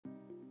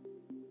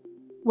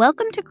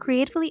Welcome to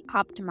Creatively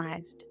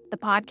Optimized, the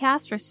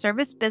podcast for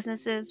service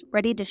businesses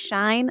ready to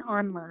shine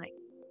online.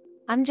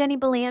 I'm Jenny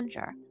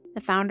Belanger,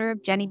 the founder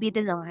of Jenny B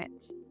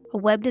Designs, a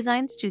web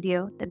design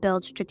studio that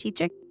builds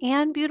strategic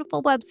and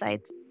beautiful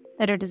websites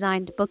that are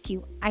designed to book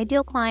you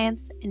ideal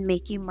clients and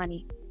make you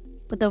money.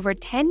 With over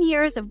 10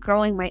 years of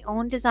growing my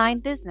own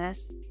design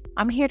business,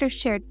 I'm here to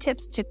share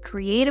tips to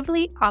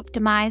creatively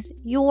optimize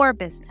your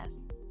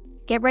business.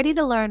 Get ready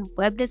to learn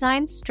web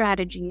design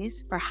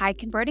strategies for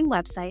high-converting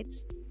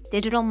websites,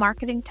 digital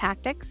marketing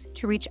tactics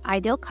to reach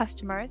ideal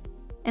customers,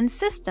 and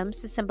systems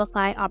to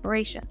simplify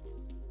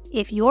operations.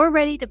 If you're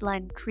ready to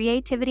blend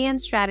creativity and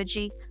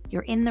strategy,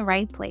 you're in the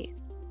right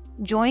place.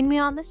 Join me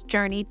on this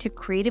journey to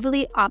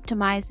creatively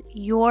optimize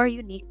your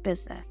unique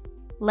business.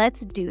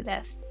 Let's do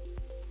this.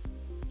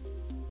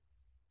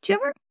 Do you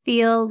ever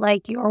feel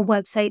like your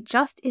website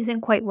just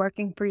isn't quite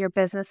working for your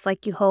business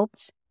like you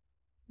hoped?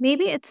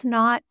 Maybe it's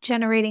not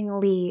generating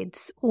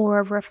leads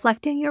or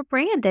reflecting your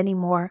brand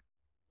anymore,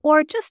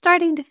 or just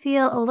starting to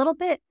feel a little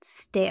bit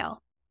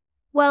stale.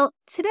 Well,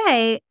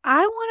 today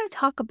I want to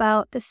talk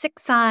about the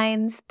 6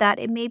 signs that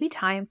it may be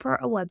time for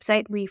a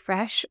website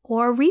refresh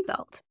or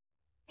rebuild.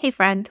 Hey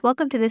friend,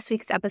 welcome to this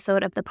week's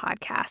episode of the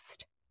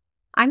podcast.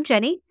 I'm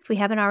Jenny, if we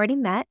haven't already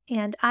met,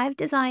 and I've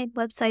designed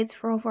websites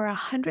for over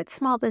 100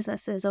 small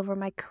businesses over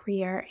my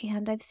career,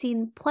 and I've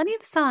seen plenty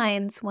of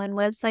signs when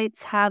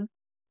websites have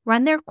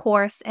run their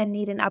course and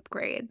need an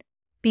upgrade,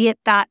 be it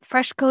that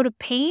fresh coat of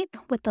paint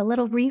with a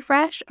little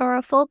refresh or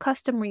a full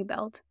custom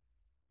rebuild.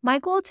 My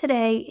goal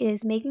today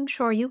is making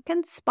sure you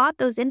can spot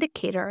those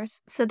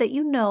indicators so that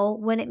you know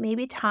when it may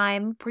be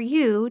time for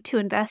you to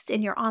invest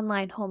in your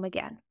online home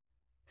again.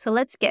 So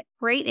let's get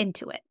right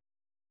into it.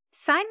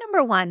 Sign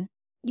number 1,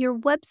 your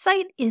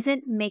website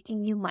isn't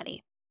making you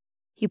money.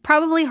 You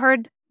probably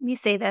heard me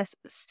say this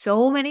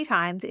so many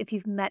times if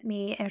you've met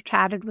me or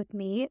chatted with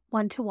me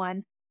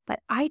one-to-one. But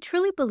I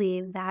truly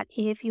believe that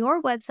if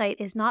your website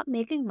is not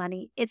making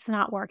money, it's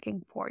not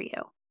working for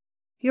you.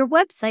 Your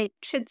website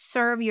should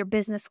serve your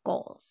business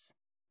goals,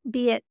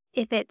 be it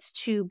if it's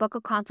to book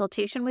a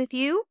consultation with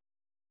you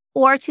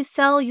or to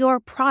sell your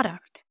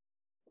product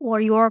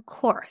or your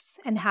course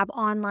and have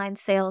online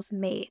sales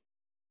made.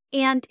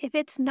 And if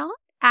it's not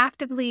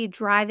actively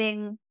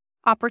driving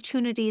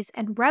opportunities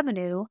and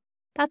revenue,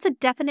 that's a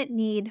definite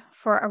need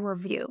for a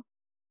review.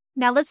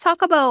 Now let's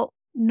talk about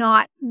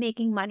not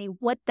making money,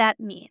 what that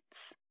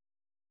means.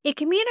 It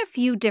can mean a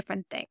few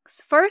different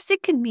things. First,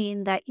 it can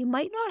mean that you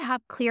might not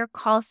have clear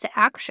calls to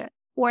action,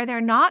 or they're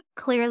not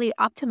clearly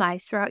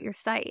optimized throughout your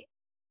site.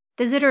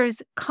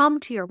 Visitors come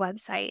to your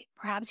website.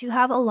 Perhaps you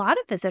have a lot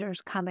of visitors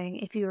coming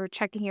if you're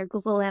checking your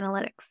Google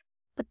Analytics,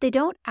 but they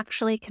don't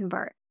actually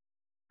convert.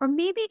 Or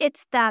maybe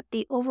it's that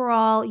the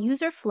overall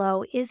user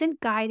flow isn't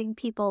guiding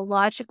people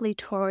logically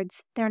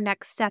towards their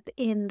next step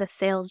in the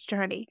sales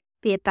journey,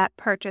 be it that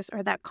purchase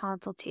or that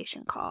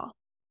consultation call.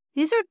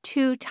 These are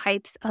 2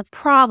 types of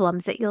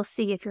problems that you'll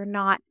see if you're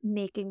not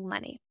making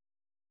money.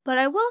 But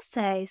I will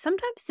say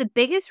sometimes the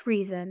biggest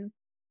reason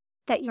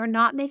that you're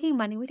not making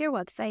money with your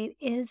website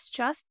is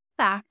just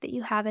the fact that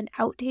you have an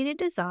outdated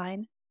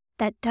design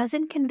that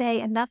doesn't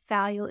convey enough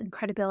value and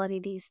credibility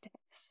these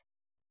days.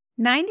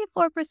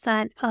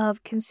 94%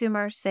 of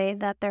consumers say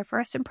that their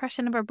first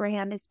impression of a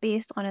brand is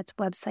based on its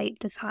website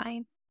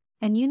design,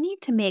 and you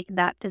need to make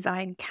that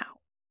design count.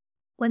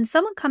 When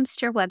someone comes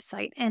to your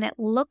website and it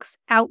looks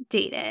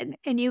outdated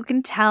and you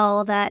can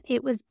tell that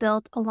it was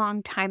built a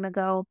long time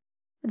ago,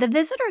 the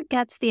visitor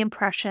gets the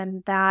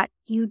impression that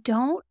you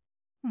don't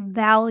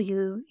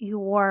value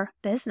your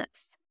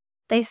business.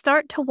 They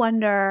start to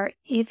wonder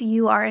if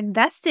you are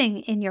investing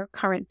in your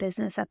current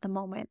business at the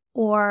moment,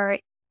 or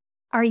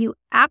are you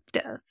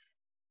active?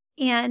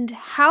 And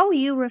how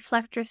you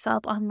reflect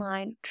yourself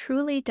online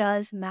truly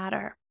does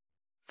matter.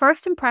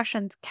 First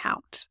impressions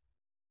count.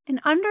 And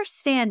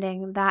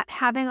understanding that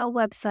having a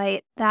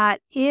website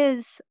that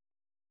is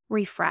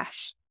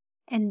refreshed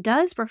and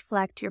does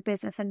reflect your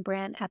business and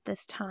brand at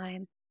this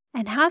time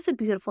and has a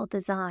beautiful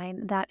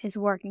design that is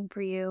working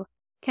for you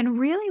can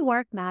really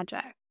work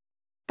magic.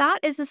 That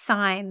is a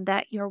sign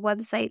that your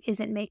website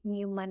isn't making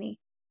you money,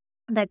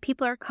 that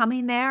people are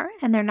coming there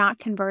and they're not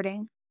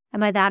converting. And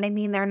by that, I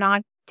mean they're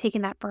not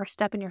taking that first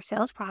step in your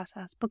sales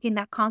process, booking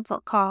that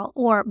consult call,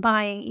 or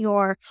buying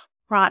your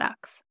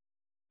products.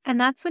 And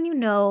that's when you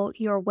know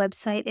your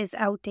website is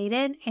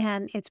outdated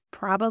and it's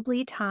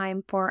probably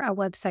time for a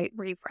website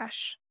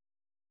refresh.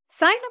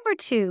 Sign number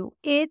 2,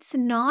 it's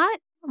not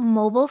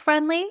mobile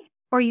friendly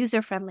or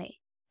user friendly.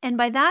 And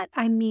by that,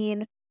 I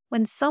mean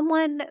when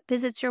someone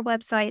visits your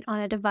website on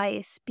a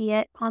device, be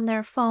it on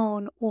their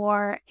phone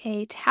or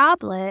a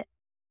tablet,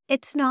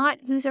 it's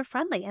not user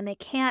friendly and they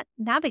can't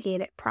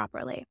navigate it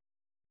properly.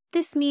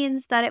 This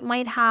means that it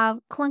might have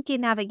clunky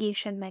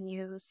navigation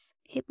menus.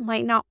 It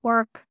might not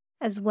work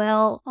as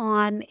well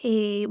on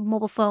a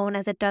mobile phone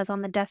as it does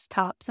on the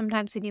desktop.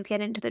 Sometimes when you get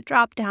into the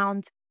drop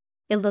downs,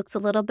 it looks a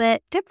little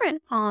bit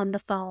different on the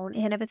phone.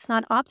 And if it's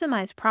not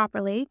optimized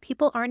properly,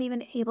 people aren't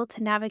even able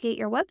to navigate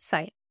your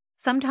website.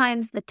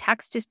 Sometimes the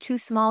text is too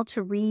small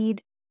to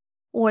read.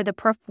 or the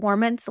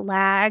performance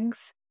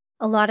lags.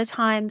 A lot of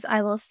times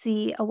I will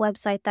see a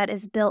website that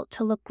is built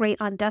to look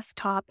great on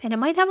desktop and it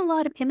might have a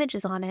lot of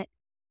images on it.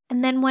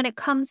 And then when it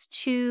comes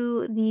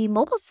to the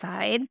mobile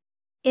side,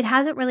 it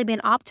hasn't really been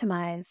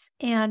optimized.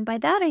 And by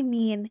that, I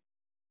mean,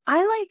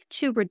 I like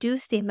to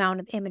reduce the amount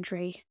of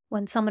imagery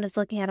when someone is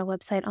looking at a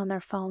website on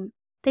their phone.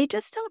 They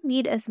just don't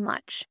need as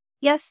much.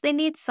 Yes, they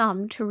need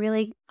some to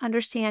really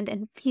understand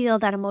and feel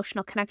that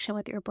emotional connection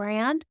with your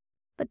brand,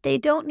 but they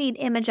don't need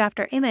image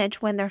after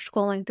image when they're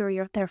scrolling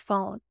through their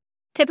phone.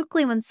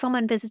 Typically, when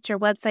someone visits your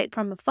website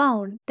from a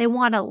phone, they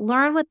want to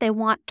learn what they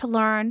want to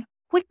learn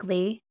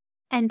quickly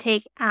and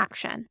take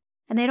action,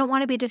 and they don't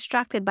want to be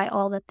distracted by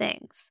all the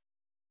things.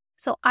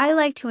 So I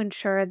like to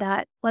ensure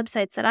that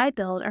websites that I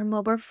build are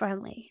mobile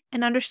friendly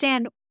and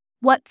understand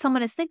what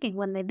someone is thinking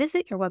when they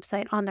visit your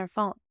website on their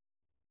phone.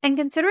 And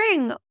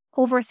considering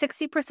over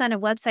 60% of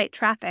website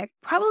traffic,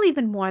 probably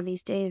even more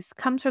these days,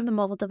 comes from the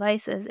mobile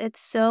devices, it's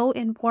so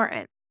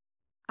important.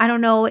 I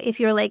don't know if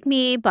you're like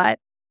me, but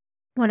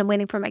when I'm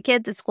waiting for my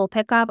kids at school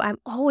pickup, I'm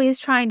always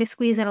trying to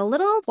squeeze in a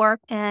little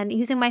work, and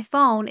using my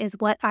phone is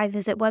what I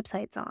visit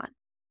websites on.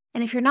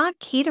 And if you're not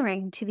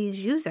catering to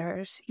these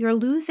users, you're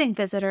losing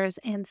visitors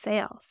and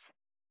sales.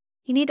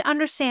 You need to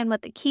understand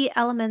what the key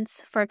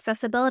elements for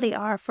accessibility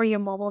are for your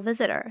mobile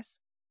visitors,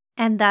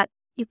 and that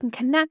you can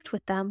connect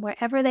with them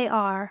wherever they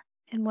are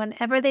and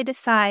whenever they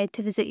decide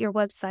to visit your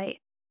website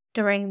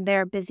during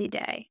their busy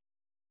day.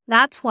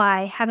 That's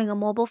why having a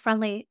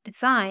mobile-friendly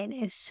design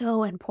is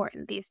so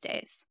important these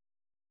days.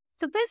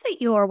 So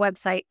visit your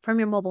website from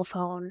your mobile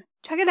phone,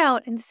 check it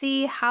out, and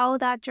see how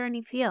that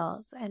journey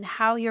feels and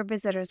how your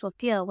visitors will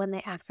feel when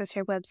they access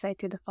your website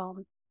through the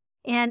phone.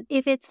 And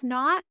if it's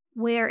not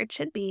where it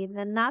should be,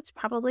 then that's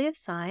probably a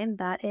sign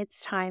that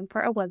it's time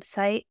for a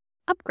website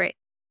upgrade.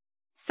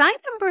 Sign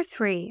number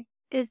 3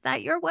 is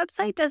that your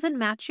website doesn't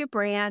match your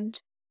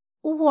brand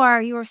or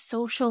your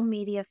social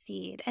media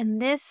feed. And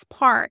this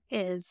part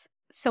is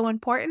so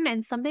important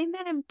and something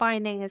that I'm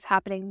finding is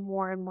happening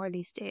more and more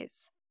these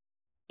days.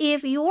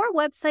 If your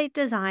website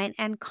design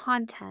and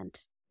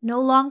content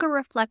no longer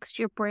reflects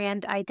your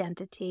brand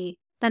identity,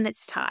 then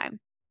it's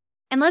time.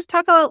 And let's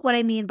talk about what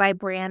I mean by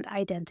brand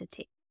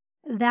identity.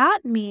 That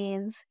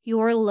means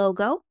your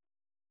logo,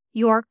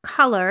 your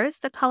colors,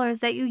 the colors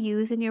that you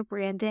use in your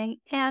branding,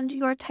 and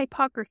your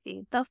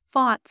typography, the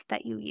fonts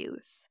that you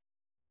use.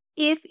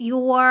 If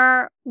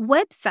your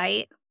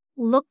website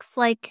looks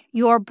like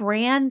your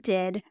brand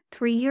did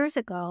 3 years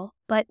ago,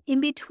 but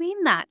in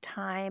between that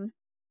time,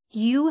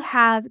 you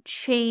have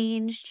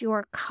changed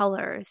your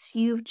colors,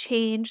 you've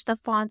changed the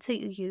fonts that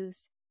you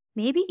use,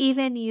 maybe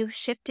even you've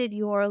shifted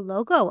your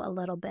logo a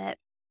little bit,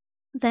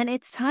 then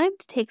it's time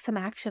to take some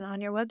action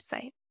on your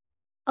website.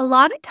 A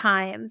lot of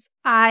times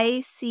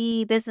I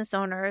see business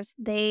owners,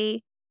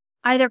 they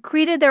either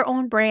created their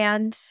own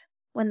brand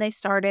when they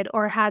started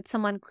or had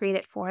someone create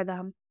it for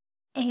them.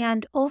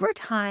 And over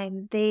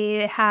time,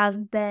 they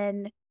have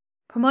been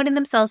promoting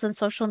themselves on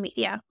social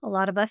media. A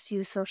lot of us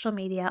use social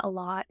media a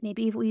lot.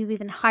 Maybe we've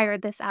even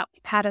hired this out.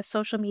 We've had a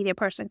social media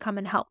person come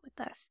and help with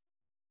this.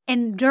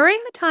 And during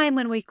the time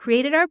when we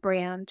created our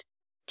brand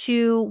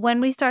to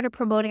when we started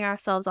promoting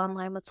ourselves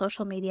online with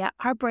social media,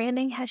 our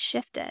branding has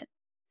shifted.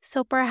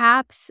 So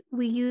perhaps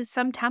we used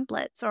some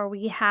templates or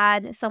we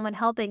had someone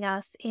helping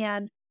us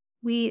and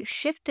we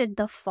shifted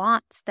the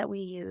fonts that we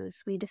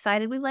use. We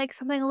decided we like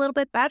something a little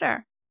bit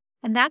better.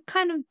 And that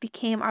kind of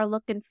became our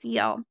look and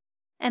feel.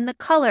 And the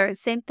colors,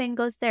 same thing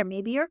goes there.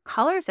 Maybe your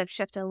colors have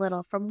shifted a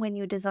little from when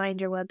you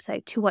designed your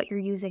website to what you're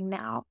using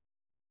now.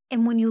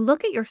 And when you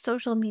look at your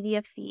social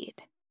media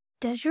feed,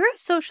 does your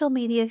social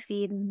media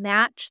feed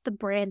match the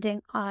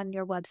branding on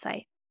your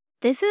website?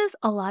 This is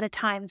a lot of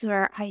times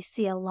where I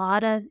see a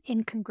lot of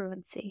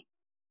incongruency,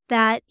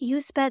 that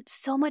you spent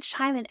so much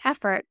time and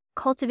effort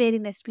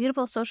cultivating this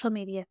beautiful social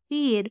media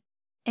feed,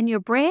 and your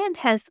brand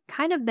has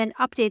kind of been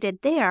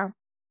updated there,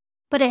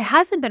 but it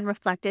hasn't been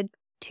reflected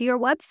to your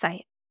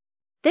website.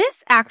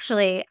 This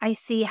actually, I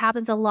see,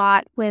 happens a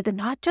lot with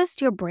not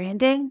just your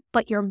branding,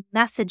 but your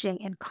messaging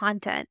and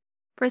content.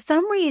 For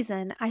some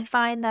reason, I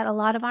find that a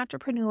lot of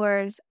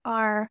entrepreneurs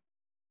are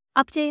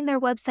updating their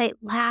website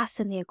last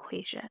in the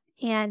equation,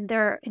 and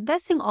they're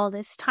investing all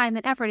this time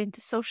and effort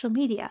into social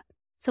media.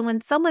 So when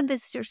someone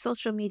visits your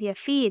social media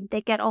feed,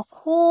 they get a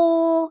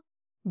whole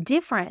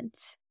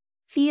different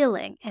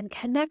feeling and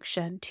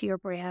connection to your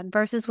brand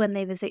versus when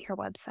they visit your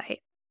website.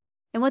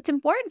 And what's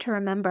important to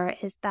remember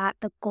is that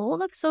the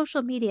goal of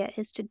social media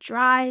is to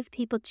drive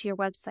people to your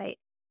website.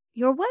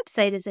 Your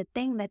website is a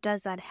thing that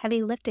does that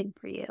heavy lifting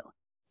for you.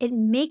 It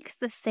makes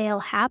the sale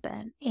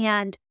happen.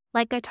 And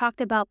like I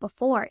talked about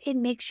before, it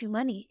makes you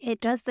money. It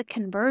does the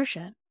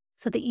conversion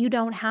so that you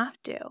don't have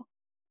to.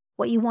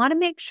 What you want to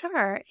make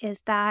sure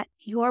is that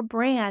your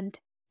brand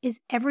is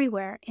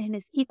everywhere and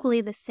is equally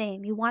the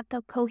same. You want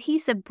the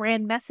cohesive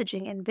brand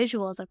messaging and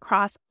visuals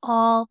across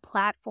all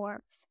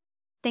platforms.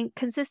 Think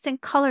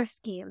consistent color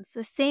schemes,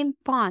 the same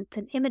fonts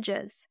and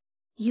images.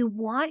 You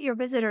want your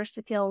visitors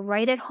to feel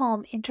right at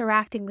home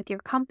interacting with your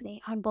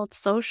company on both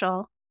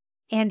social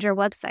and your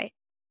website.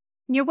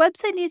 And your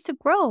website needs to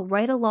grow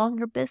right along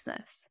your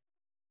business.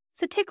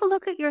 So take a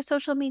look at your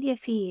social media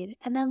feed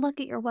and then look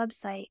at your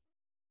website.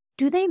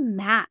 Do they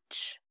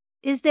match?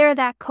 Is there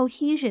that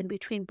cohesion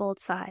between both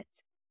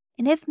sides?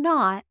 And if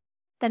not,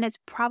 then it's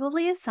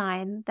probably a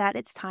sign that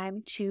it's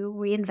time to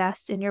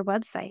reinvest in your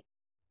website.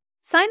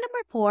 Sign number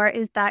 4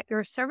 is that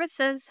your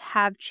services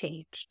have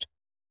changed.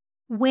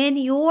 When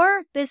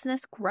your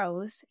business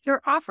grows,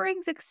 your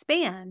offerings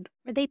expand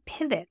or they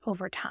pivot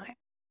over time.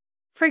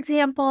 For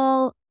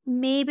example,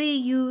 maybe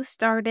you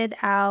started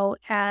out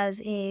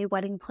as a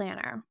wedding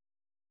planner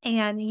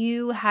and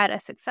you had a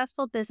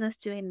successful business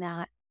doing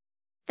that.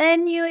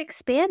 Then you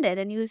expanded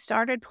and you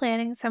started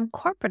planning some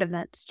corporate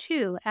events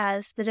too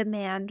as the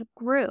demand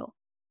grew.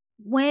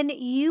 When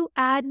you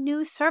add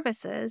new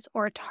services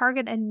or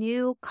target a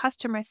new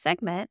customer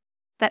segment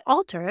that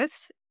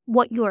alters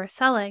what you are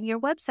selling, your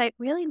website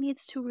really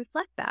needs to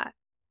reflect that.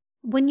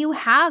 When you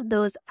have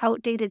those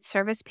outdated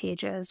service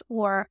pages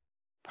or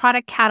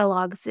product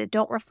catalogs that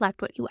don't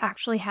reflect what you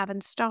actually have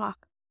in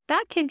stock,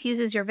 that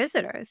confuses your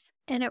visitors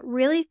and it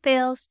really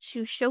fails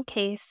to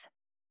showcase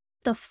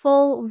the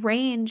full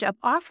range of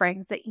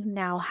offerings that you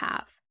now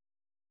have.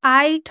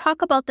 I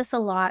talk about this a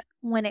lot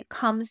when it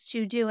comes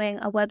to doing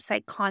a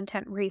website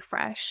content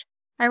refresh.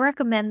 I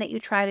recommend that you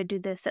try to do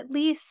this at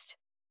least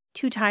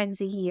 2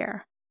 times a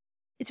year.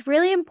 It's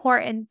really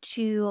important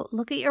to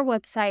look at your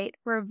website,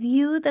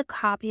 review the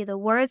copy, the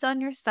words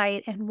on your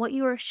site, and what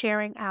you are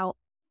sharing out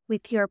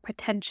with your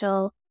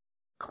potential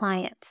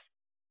clients.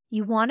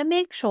 You want to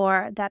make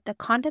sure that the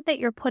content that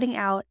you're putting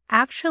out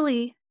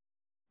actually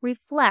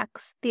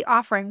reflects the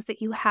offerings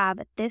that you have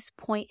at this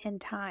point in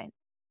time.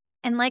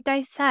 And like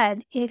I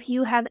said, if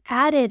you have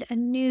added a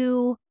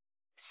new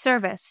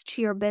service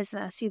to your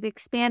business, you've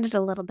expanded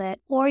a little bit,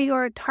 or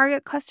your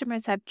target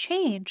customers have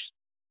changed,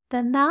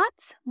 then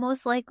that's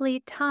most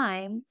likely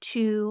time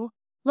to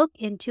look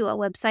into a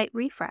website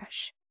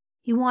refresh.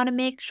 You want to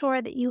make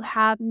sure that you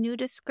have new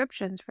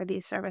descriptions for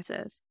these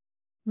services,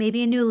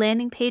 maybe a new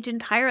landing page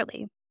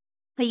entirely,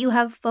 that you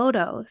have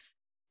photos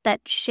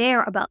that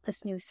share about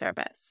this new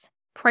service,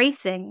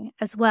 pricing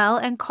as well,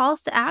 and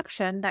calls to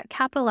action that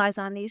capitalize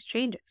on these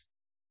changes,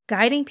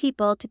 guiding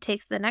people to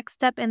take the next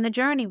step in the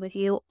journey with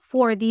you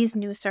for these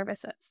new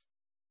services.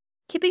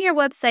 Keeping your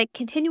website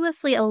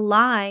continuously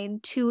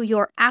aligned to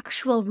your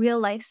actual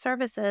real-life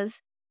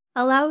services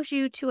allows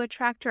you to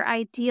attract your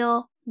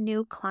ideal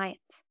new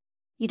clients.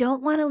 You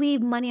don't want to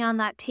leave money on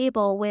that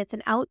table with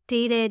an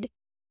outdated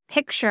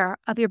picture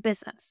of your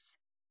business.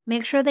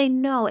 Make sure they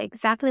know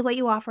exactly what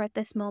you offer at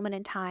this moment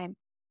in time.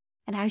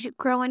 And as you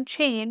grow and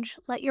change,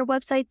 let your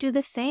website do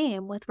the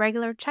same with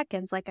regular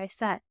check-ins, like I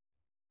said.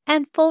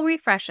 And full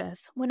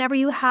refreshes whenever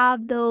you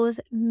have those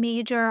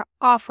major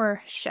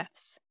offer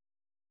shifts.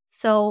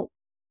 So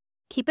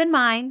keep in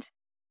mind,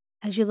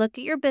 as you look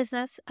at your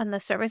business and the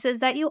services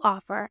that you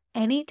offer,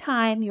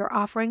 anytime your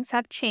offerings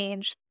have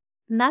changed,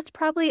 then that's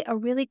probably a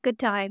really good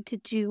time to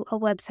do a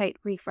website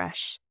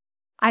refresh,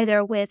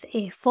 either with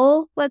a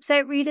full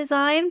website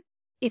redesign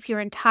if your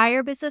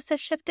entire business has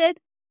shifted,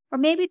 or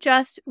maybe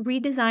just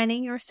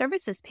redesigning your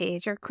services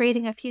page or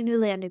creating a few new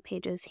landing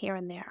pages here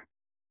and there.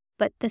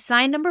 But the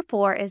sign number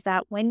 4 is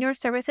that when your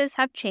services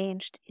have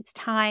changed, it's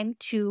time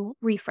to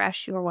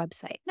refresh your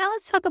website. Now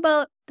let's talk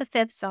about the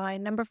 5th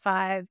sign, number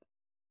 5,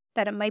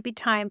 that it might be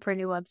time for a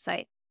new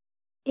website.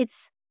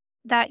 It's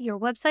that your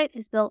website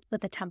is built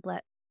with a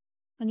template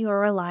and you are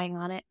relying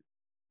on it.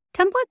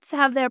 Templates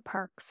have their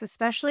perks,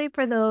 especially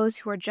for those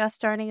who are just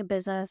starting a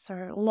business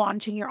or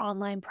launching your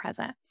online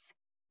presence.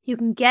 You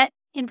can get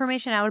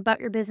information out about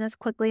your business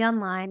quickly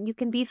online. You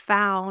can be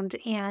found,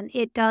 and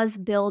it does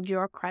build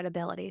your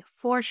credibility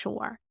for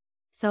sure.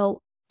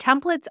 So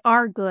templates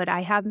are good.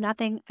 I have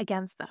nothing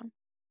against them.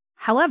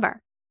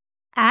 However,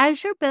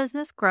 as your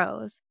business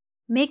grows,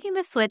 making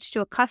the switch to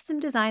a custom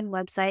designed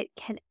website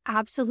can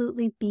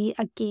absolutely be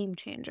a game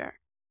changer.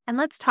 And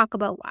let's talk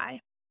about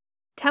why.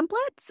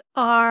 Templates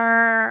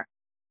are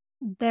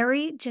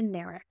very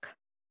generic.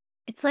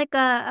 It's like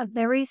a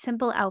very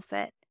simple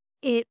outfit.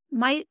 It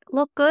might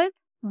look good,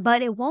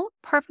 but it won't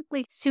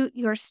perfectly suit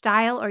your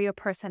style or your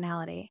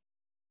personality.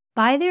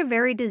 By their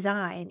very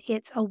design,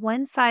 it's a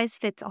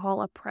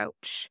one-size-fits-all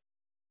approach.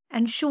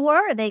 And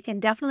sure, they can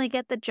definitely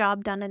get the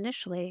job done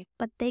initially,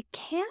 but they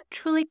can't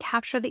truly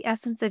capture the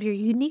essence of your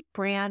unique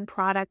brand,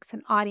 products,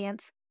 and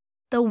audience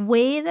the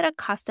way that a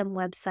custom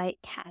website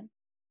can.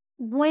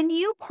 When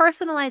you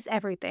personalize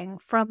everything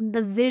from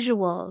the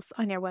visuals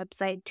on your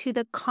website to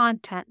the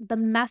content, the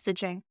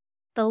messaging,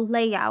 the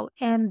layout,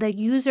 and the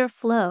user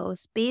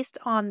flows based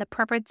on the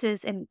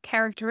preferences and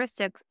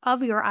characteristics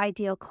of your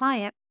ideal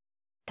client,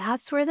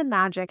 that's where the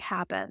magic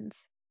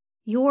happens.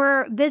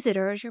 Your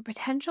visitors, your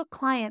potential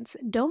clients,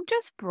 don't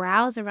just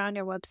browse around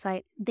your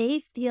website,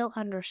 they feel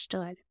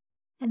understood.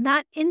 And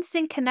that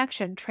instant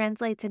connection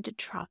translates into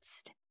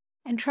trust.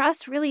 And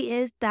trust really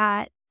is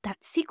that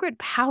secret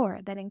power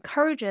that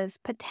encourages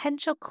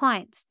potential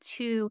clients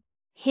to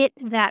hit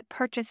that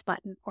purchase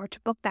button or to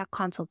book that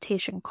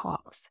consultation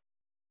calls.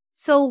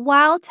 So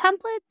while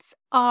templates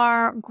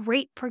are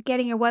great for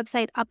getting your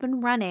website up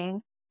and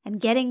running and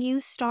getting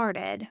you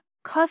started,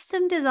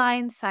 custom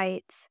design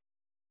sites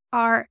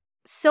are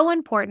so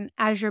important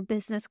as your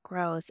business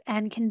grows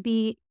and can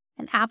be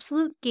an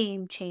absolute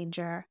game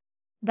changer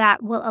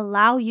that will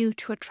allow you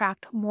to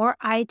attract more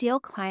ideal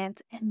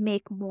clients and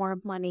make more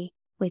money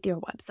with your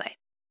website.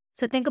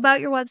 So think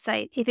about your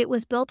website. If it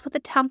was built with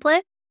a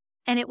template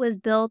and it was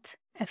built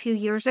a few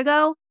years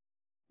ago,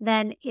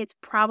 then it's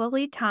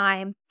probably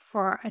time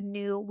for a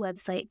new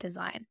website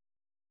design.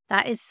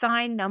 That is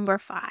sign number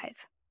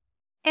 5.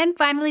 And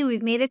finally,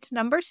 we've made it to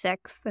number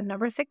 6. The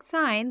number 6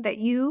 sign that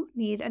you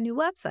need a new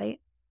website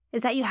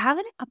is that you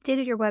haven't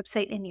updated your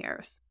website in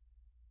years.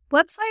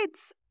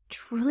 Websites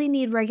truly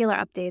need regular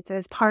updates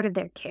as part of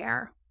their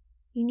care.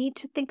 You need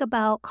to think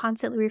about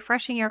constantly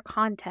refreshing your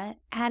content,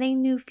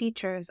 adding new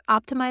features,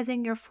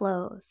 optimizing your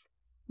flows.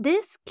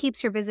 This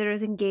keeps your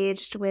visitors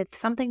engaged with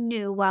something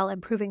new while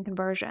improving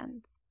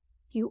conversions.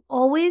 You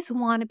always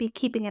want to be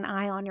keeping an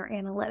eye on your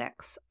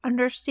analytics,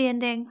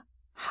 understanding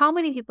how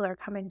many people are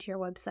coming to your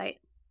website,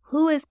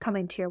 who is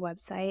coming to your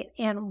website,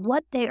 and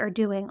what they are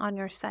doing on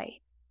your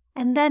site.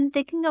 And then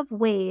thinking of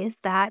ways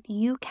that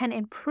you can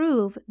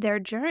improve their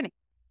journey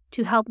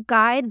to help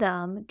guide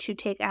them to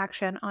take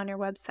action on your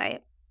website.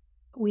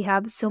 We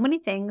have so many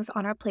things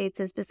on our plates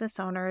as business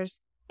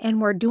owners,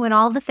 and we're doing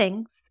all the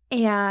things,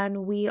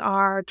 and we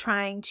are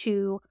trying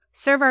to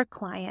serve our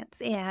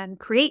clients and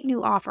create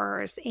new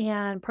offers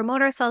and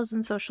promote ourselves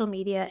on social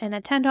media and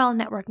attend all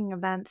networking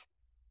events.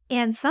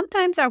 And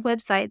sometimes our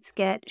websites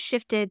get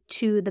shifted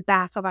to the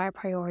back of our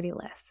priority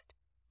list.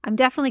 I'm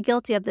definitely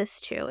guilty of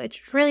this too.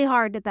 It's really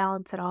hard to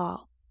balance it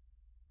all.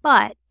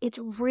 But it's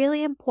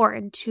really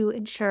important to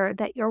ensure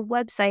that your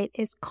website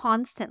is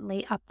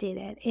constantly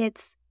updated.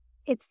 It's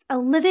a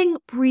living,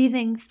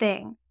 breathing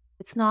thing.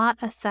 It's not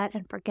a set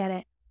and forget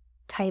it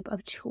type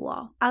of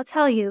tool. I'll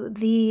tell you,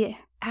 the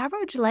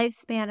average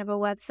lifespan of a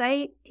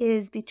website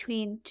is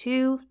between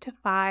 2 to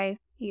 5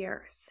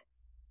 years.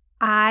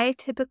 I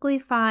typically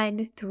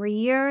find 3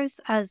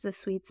 years as the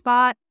sweet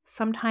spot,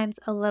 sometimes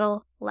a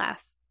little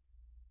less.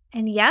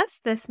 And yes,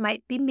 this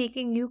might be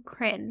making you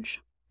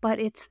cringe, but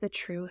it's the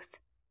truth.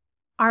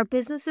 Our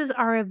businesses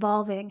are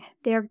evolving,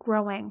 they're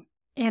growing,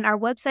 and our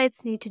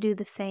websites need to do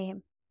the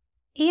same.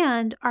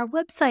 And our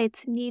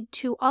websites need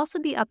to also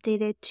be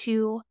updated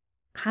to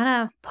kind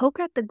of poke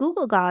at the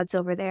Google gods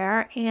over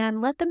there and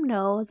let them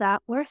know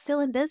that we're still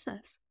in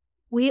business.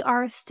 We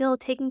are still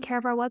taking care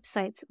of our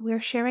websites.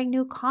 We're sharing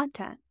new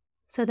content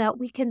so that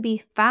we can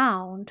be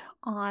found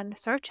on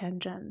search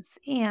engines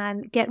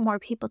and get more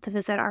people to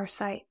visit our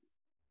site.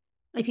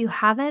 If you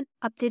haven't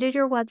updated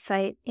your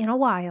website in a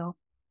while,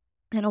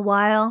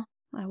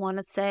 I want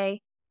to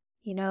say,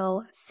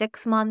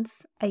 6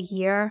 months, a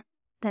year,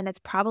 then it's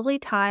probably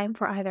time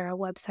for either a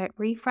website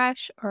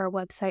refresh or a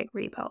website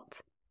rebuild.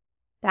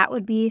 That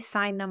would be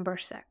sign number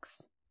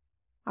 6.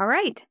 All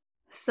right,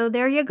 so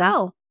there you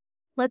go.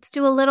 Let's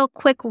do a little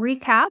quick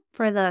recap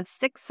for the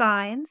 6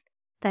 signs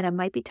that it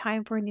might be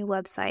time for a new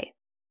website.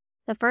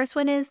 The first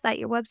one is that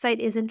your website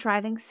isn't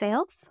driving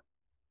sales.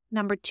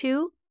 Number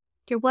 2,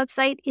 your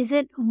website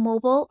isn't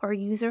mobile or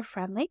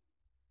user-friendly.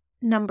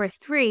 Number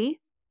 3,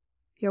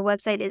 your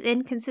website is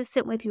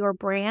inconsistent with your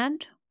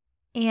brand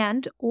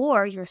and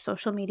or your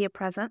social media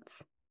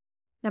presence.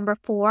 Number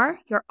 4,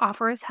 your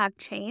offers have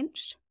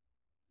changed.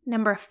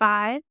 Number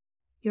 5,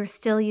 you're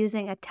still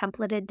using a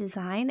templated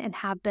design and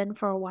have been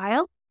for a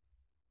while.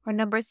 Or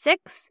number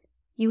 6,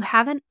 you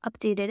haven't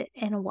updated it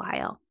in a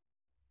while.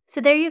 So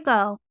there you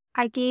go.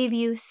 I gave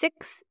you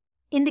 6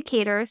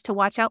 indicators to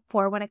watch out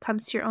for when it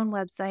comes to your own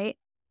website.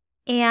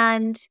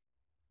 And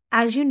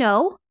as you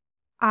know,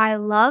 I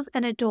love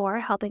and adore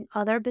helping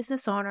other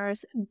business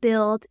owners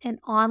build an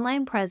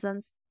online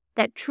presence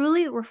that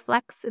truly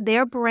reflects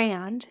their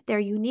brand, their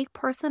unique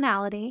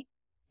personality,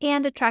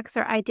 and attracts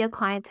their ideal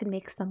clients and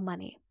makes them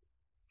money.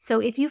 So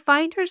if you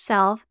find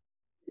yourself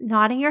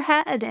nodding your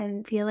head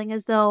and feeling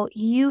as though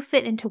you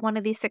fit into one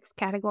of these 6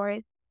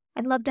 categories,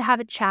 I'd love to have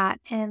a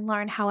chat and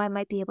learn how I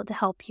might be able to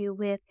help you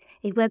with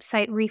a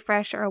website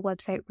refresh or a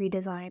website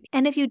redesign.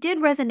 And if you did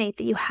resonate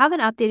that you haven't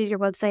updated your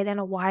website in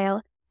a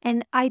while,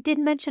 and I did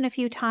mention a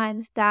few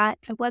times that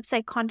a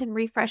website content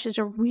refresh is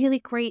a really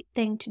great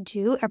thing to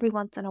do every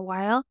once in a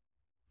while,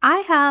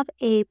 I have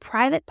a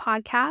private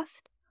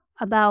podcast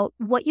about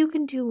what you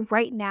can do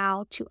right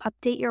now to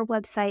update your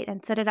website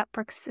and set it up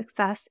for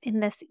success in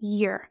this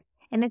year.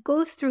 And it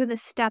goes through the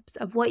steps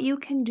of what you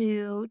can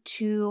do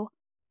to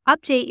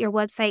update your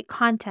website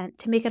content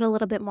to make it a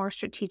little bit more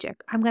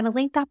strategic. I'm going to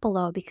link that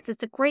below because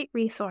it's a great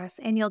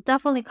resource and you'll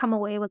definitely come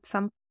away with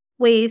some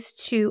ways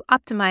to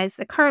optimize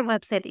the current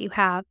website that you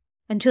have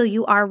until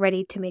you are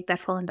ready to make that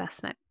full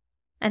investment.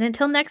 And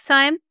until next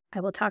time, I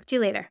will talk to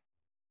you later.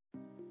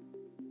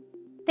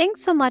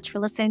 Thanks so much for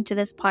listening to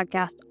this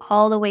podcast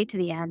all the way to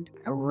the end.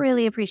 I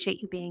really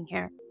appreciate you being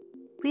here.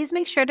 Please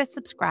make sure to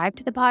subscribe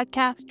to the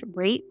podcast,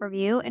 rate,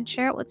 review, and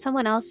share it with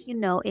someone else you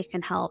know it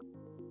can help.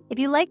 If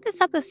you like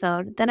this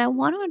episode, then I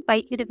want to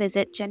invite you to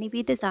visit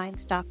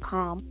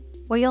jennybdesigns.com,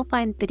 where you'll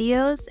find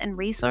videos and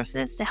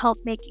resources to help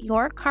make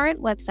your current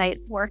website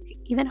work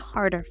even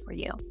harder for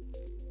you.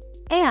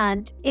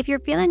 And if you're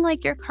feeling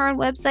like your current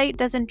website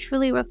doesn't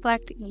truly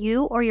reflect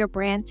you or your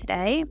brand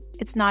today,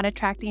 it's not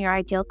attracting your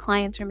ideal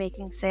clients or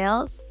making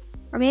sales,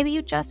 or maybe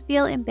you just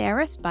feel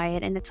embarrassed by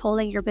it and it's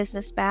holding your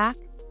business back,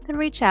 then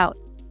reach out.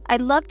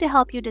 I'd love to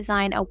help you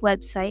design a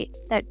website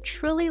that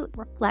truly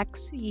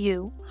reflects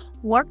you,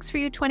 works for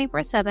you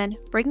 24/7,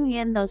 bringing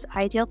in those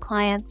ideal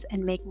clients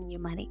and making you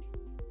money.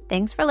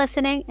 Thanks for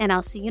listening, and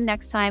I'll see you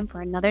next time for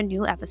another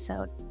new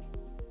episode.